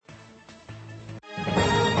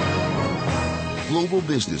Global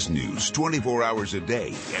business news 24 hours a day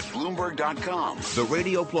at Bloomberg.com, the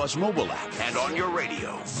Radio Plus mobile app, and on your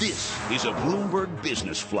radio. This is a Bloomberg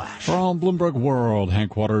Business Flash. From Bloomberg World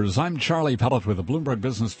headquarters, I'm Charlie Pellet with a Bloomberg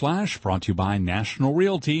Business Flash, brought to you by National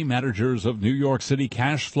Realty, managers of New York City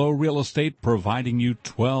cash flow real estate, providing you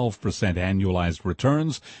 12% annualized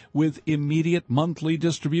returns with immediate monthly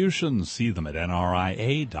distributions. See them at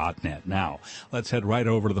nria.net. Now, let's head right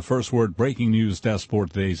over to the First Word breaking news desk for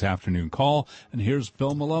today's afternoon call. And here's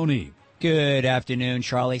Bill Maloney. Good afternoon,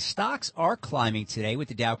 Charlie. Stocks are climbing today with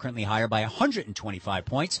the Dow currently higher by 125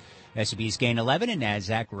 points. S&P's gain 11 and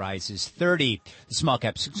NASDAQ rises 30. The small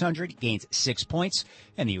cap 600 gains 6 points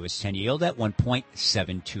and the U.S. 10 yield at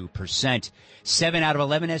 1.72%. 7 out of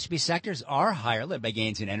 11 S&P sectors are higher, led by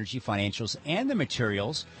gains in energy, financials, and the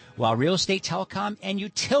materials, while real estate, telecom, and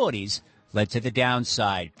utilities led to the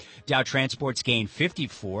downside. Dow Transports gained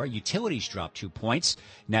 54. Utilities dropped 2 points.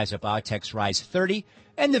 Nasdaq Biotech's rise 30.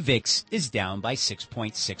 And the VIX is down by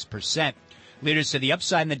 6.6%. Leaders to the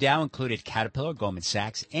upside in the Dow included Caterpillar, Goldman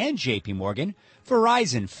Sachs, and J.P. Morgan.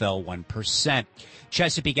 Verizon fell 1%.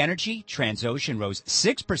 Chesapeake Energy, Transocean rose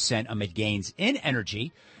 6% amid gains in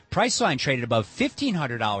energy. Priceline traded above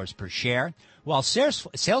 $1,500 per share, while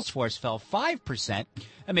Salesforce fell 5%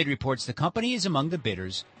 amid reports the company is among the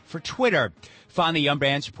bidders for Twitter. Finally, Yum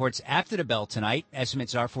Brands reports after the bell tonight.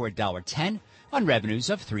 Estimates are for $1.10 on revenues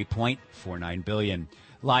of $3.49 billion.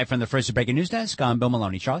 Live from the First Breaking News Desk, I'm Bill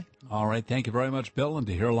Maloney. Charlie? All right, thank you very much, Bill. And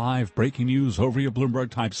to hear live breaking news over your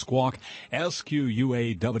Bloomberg-type squawk,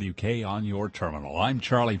 SQUAWK on your terminal. I'm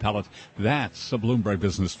Charlie Pellet. That's a Bloomberg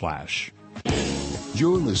Business Flash.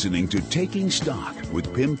 You're listening to Taking Stock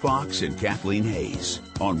with Pimm Fox and Kathleen Hayes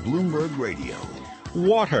on Bloomberg Radio.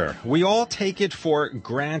 Water. We all take it for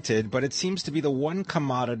granted, but it seems to be the one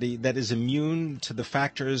commodity that is immune to the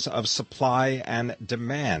factors of supply and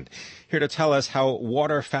demand. Here to tell us how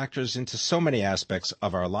water factors into so many aspects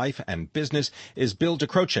of our life and business is Bill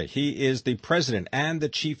DiCroce. He is the president and the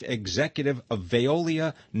chief executive of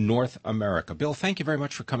Veolia North America. Bill, thank you very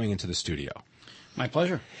much for coming into the studio. My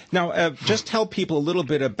pleasure. Now, just tell people a little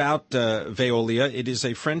bit about Veolia. It is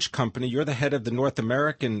a French company. You're the head of the North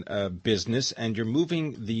American business, and you're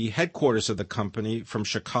moving the headquarters of the company from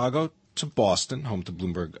Chicago to Boston, home to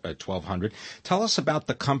Bloomberg 1200. Tell us about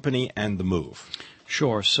the company and the move.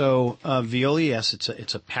 Sure. So Veolia, yes,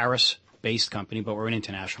 it's a Paris-based company, but we're an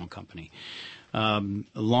international company. A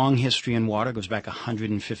long history in water, goes back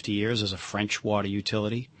 150 years as a French water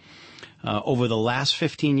utility. Over the last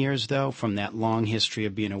 15 years, though, from that long history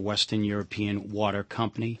of being a Western European water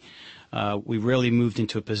company, we really moved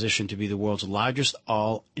into a position to be the world's largest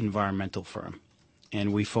all-environmental firm.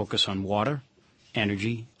 And we focus on water,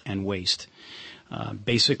 energy, and waste,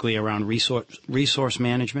 basically around resource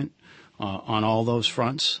management on all those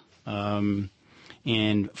fronts. And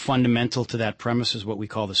fundamental to that premise is what we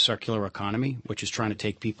call the circular economy, which is trying to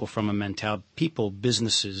take people from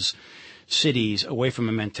businesses, cities, away from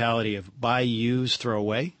a mentality of buy, use, throw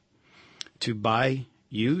away, to buy,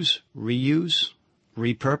 use, reuse,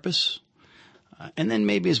 repurpose, and then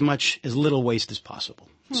maybe as little waste as possible.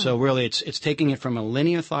 So really, it's taking it from a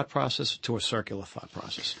linear thought process to a circular thought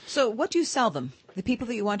process. So what do you sell them? The people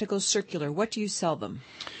that you want to go circular, what do you sell them?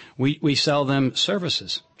 We sell them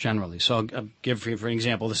services generally. So I'll give you, for an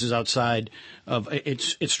example, this is outside of, it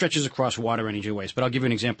stretches across water, energy, waste, but I'll give you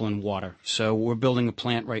an example in water. So we're building a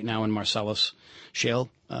plant right now in Marcellus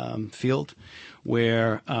Shale field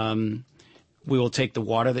where we will take the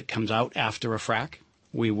water that comes out after a frack.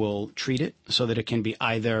 We will treat it so that it can be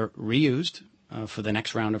either reused for the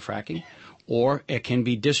next round of fracking, or it can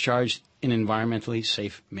be discharged in an environmentally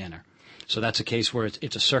safe manner. So that's a case where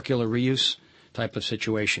it's a circular reuse type of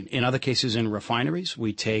situation. In other cases, in refineries,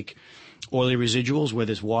 we take oily residuals where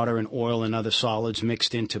there's water and oil and other solids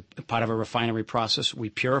mixed into part of a refinery process. We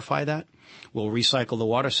purify that. We'll recycle the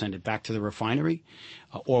water, send it back to the refinery,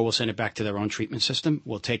 or we'll send it back to their own treatment system.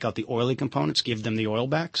 We'll take out the oily components, give them the oil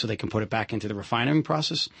back so they can put it back into the refining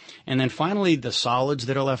process. And then finally, the solids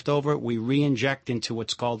that are left over, we re-inject into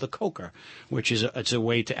what's called the coker, which is it's a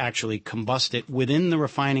way to actually combust it within the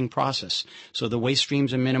refining process. So the waste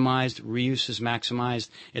streams are minimized, reuse is maximized.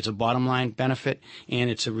 It's a bottom line benefit, and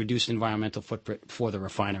it's a reduced environmental footprint for the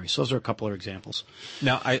refinery. So those are a couple of examples.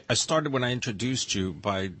 Now, I started when I introduced you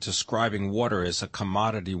by describing water as a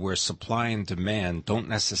commodity where supply and demand don't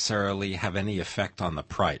necessarily have any effect on the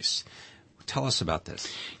price. Tell us about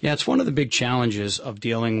this. Yeah, it's one of the big challenges of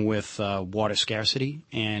dealing with water scarcity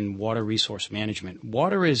and water resource management.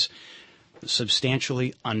 Water is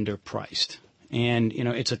substantially underpriced. And,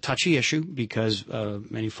 it's a touchy issue because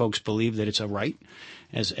many folks believe that it's a right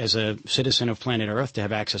as a citizen of planet Earth to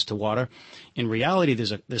have access to water. In reality,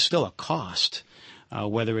 there's still a cost,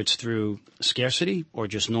 whether it's through scarcity or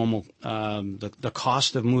just normal, the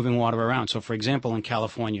cost of moving water around. So, for example, in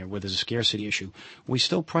California, where there's a scarcity issue, we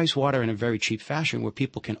still price water in a very cheap fashion where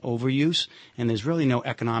people can overuse, and there's really no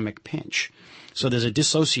economic pinch. So there's a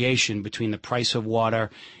dissociation between the price of water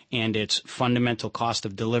and its fundamental cost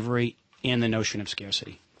of delivery and the notion of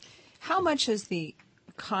scarcity. How much has the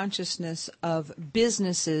consciousness of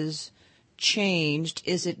businesses changed?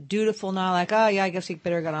 Is it dutiful now, like, oh yeah, I guess we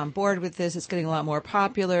better get on board with this, it's getting a lot more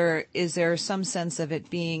popular? Is there some sense of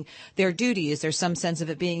it being their duty? Is there some sense of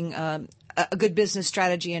it being a good business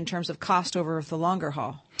strategy in terms of cost over the longer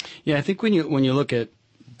haul? Yeah, I think when you look at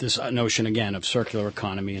this notion, again, of circular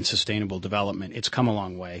economy and sustainable development, it's come a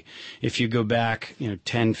long way. If you go back,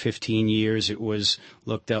 10, 15 years, it was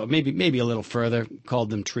looked at, maybe a little further, called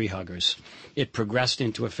them tree huggers. It progressed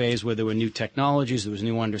into a phase where there were new technologies, there was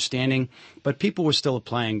new understanding, but people were still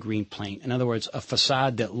applying green paint. In other words, a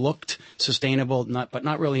facade that looked sustainable, but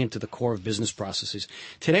not really into the core of business processes.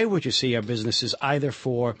 Today, what you see are businesses either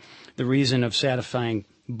for the reason of satisfying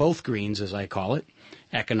both greens, as I call it,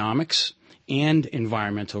 economics and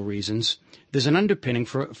environmental reasons. There's an underpinning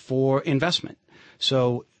for investment.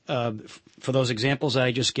 So for those examples that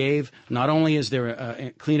I just gave, not only is there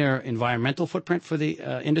a cleaner environmental footprint for the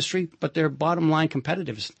industry, but their bottom line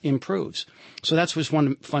competitiveness improves. So that's just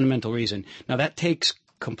one fundamental reason. Now that takes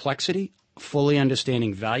complexity, fully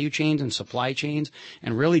understanding value chains and supply chains,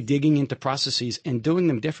 and really digging into processes and doing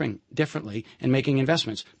them differently and making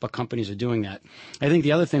investments. But companies are doing that. I think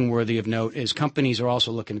the other thing worthy of note is companies are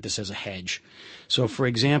also looking at this as a hedge. So, for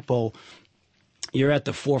example, you're at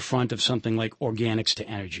the forefront of something like organics to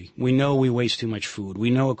energy. We know we waste too much food. We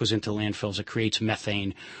know it goes into landfills. It creates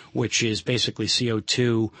methane, which is basically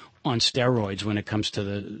CO2 on steroids when it comes to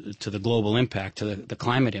the global impact, to the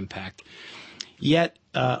climate impact. Yet,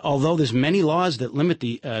 although there's many laws that limit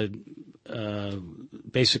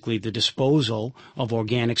basically the disposal of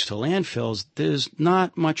organics to landfills, there's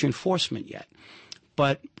not much enforcement yet.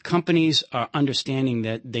 But companies are understanding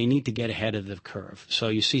that they need to get ahead of the curve. So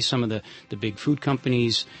you see some of the big food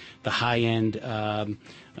companies, the high-end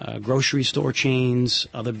grocery store chains,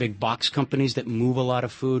 other big box companies that move a lot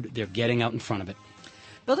of food, they're getting out in front of it.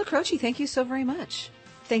 Bill DiCroce, thank you so very much.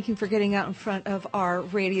 Thank you for getting out in front of our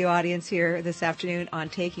radio audience here this afternoon on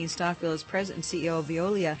Taking Stock. Bill is President and CEO of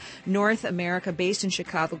Veolia North America, based in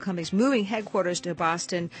Chicago. The company's moving headquarters to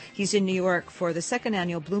Boston. He's in New York for the second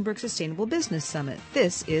annual Bloomberg Sustainable Business Summit.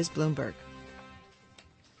 This is Bloomberg.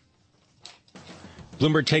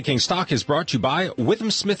 Bloomberg Taking Stock is brought to you by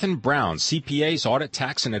Withum Smith & Brown, CPAs, audit,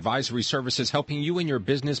 tax, and advisory services, helping you and your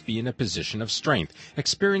business be in a position of strength.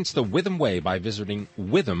 Experience the Withum way by visiting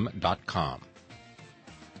withum.com.